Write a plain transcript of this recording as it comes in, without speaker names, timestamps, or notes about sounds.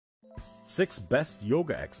6 best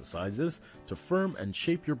yoga exercises to firm and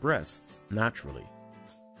shape your breasts naturally.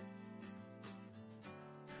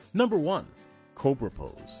 Number 1. Cobra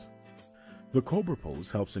Pose. The Cobra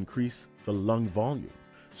Pose helps increase the lung volume,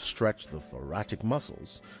 stretch the thoracic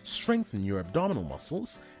muscles, strengthen your abdominal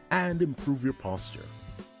muscles, and improve your posture.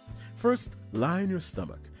 First, lie on your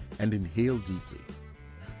stomach and inhale deeply.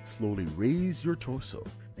 Slowly raise your torso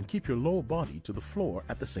and keep your lower body to the floor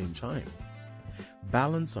at the same time.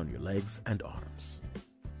 Balance on your legs and arms.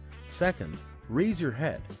 Second, raise your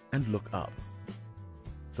head and look up.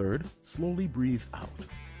 Third, slowly breathe out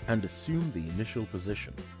and assume the initial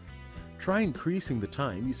position. Try increasing the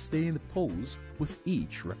time you stay in the pose with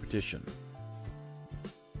each repetition.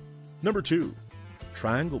 Number 2.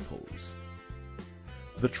 Triangle Pose.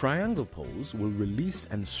 The triangle pose will release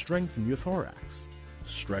and strengthen your thorax,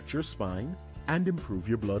 stretch your spine, and improve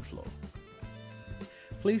your blood flow.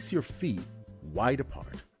 Place your feet wide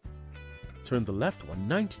apart. Turn the left one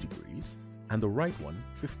 90 degrees and the right one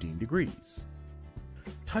 15 degrees.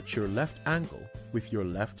 Touch your left ankle with your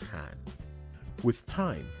left hand. With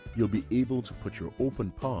time, you'll be able to put your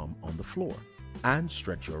open palm on the floor and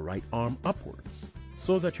stretch your right arm upwards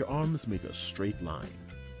so that your arms make a straight line.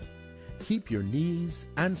 Keep your knees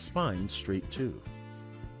and spine straight too.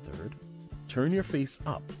 Third, turn your face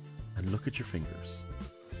up and look at your fingers.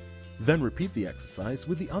 Then repeat the exercise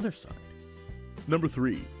with the other side. Number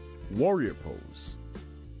 3. Warrior Pose.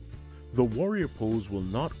 The warrior pose will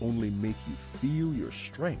not only make you feel your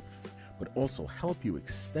strength, but also help you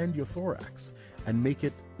extend your thorax and make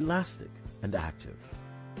it elastic and active.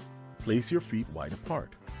 Place your feet wide apart,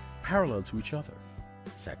 parallel to each other.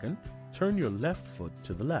 Second, turn your left foot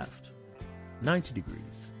to the left, 90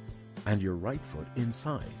 degrees, and your right foot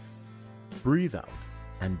inside. Breathe out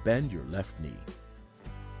and bend your left knee.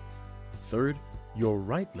 Third, your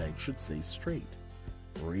right leg should stay straight.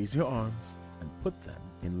 Raise your arms and put them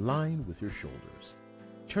in line with your shoulders.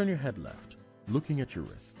 Turn your head left, looking at your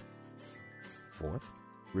wrist. Fourth,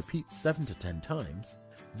 repeat 7 to 10 times,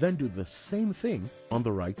 then do the same thing on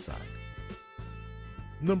the right side.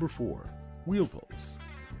 Number 4. Wheel Pose.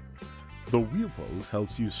 The wheel pose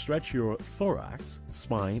helps you stretch your thorax,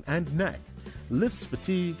 spine, and neck, lifts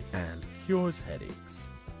fatigue, and cures headaches.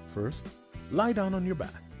 First, lie down on your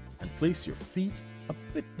back and place your feet a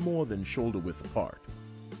bit more than shoulder width apart.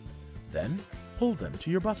 Then, pull them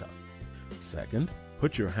to your buttock. Second,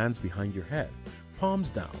 put your hands behind your head, palms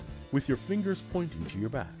down, with your fingers pointing to your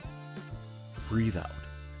back. Breathe out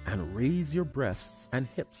and raise your breasts and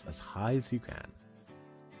hips as high as you can.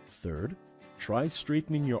 Third, try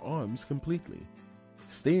straightening your arms completely.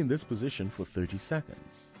 Stay in this position for 30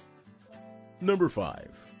 seconds. Number 5.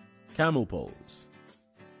 Camel Pose.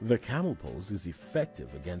 The camel pose is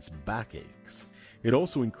effective against backaches. It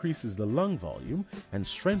also increases the lung volume and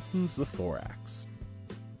strengthens the thorax.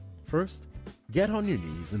 First, get on your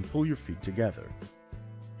knees and pull your feet together.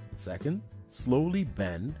 Second, slowly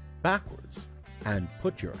bend backwards and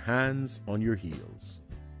put your hands on your heels.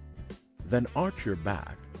 Then arch your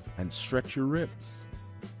back and stretch your ribs.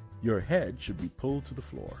 Your head should be pulled to the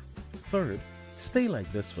floor. Third, stay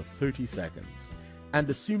like this for 30 seconds and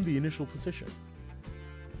assume the initial position.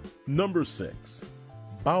 Number 6.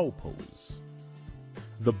 Bow Pose.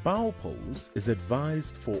 The bow pose is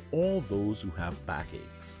advised for all those who have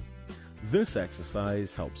backaches. This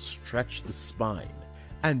exercise helps stretch the spine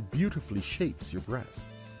and beautifully shapes your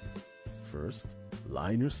breasts. First,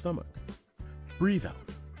 lie on your stomach. Breathe out,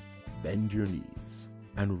 bend your knees,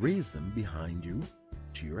 and raise them behind you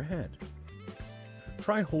to your head.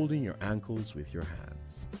 Try holding your ankles with your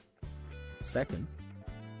hands. Second,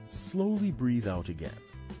 slowly breathe out again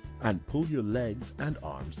and pull your legs and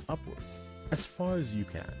arms upwards as far as you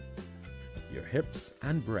can. Your hips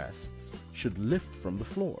and breasts should lift from the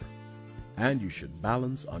floor, and you should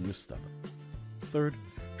balance on your stomach. Third,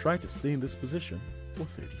 try to stay in this position for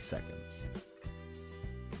 30 seconds.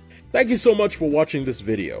 Thank you so much for watching this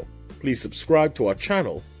video. Please subscribe to our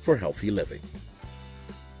channel for healthy living.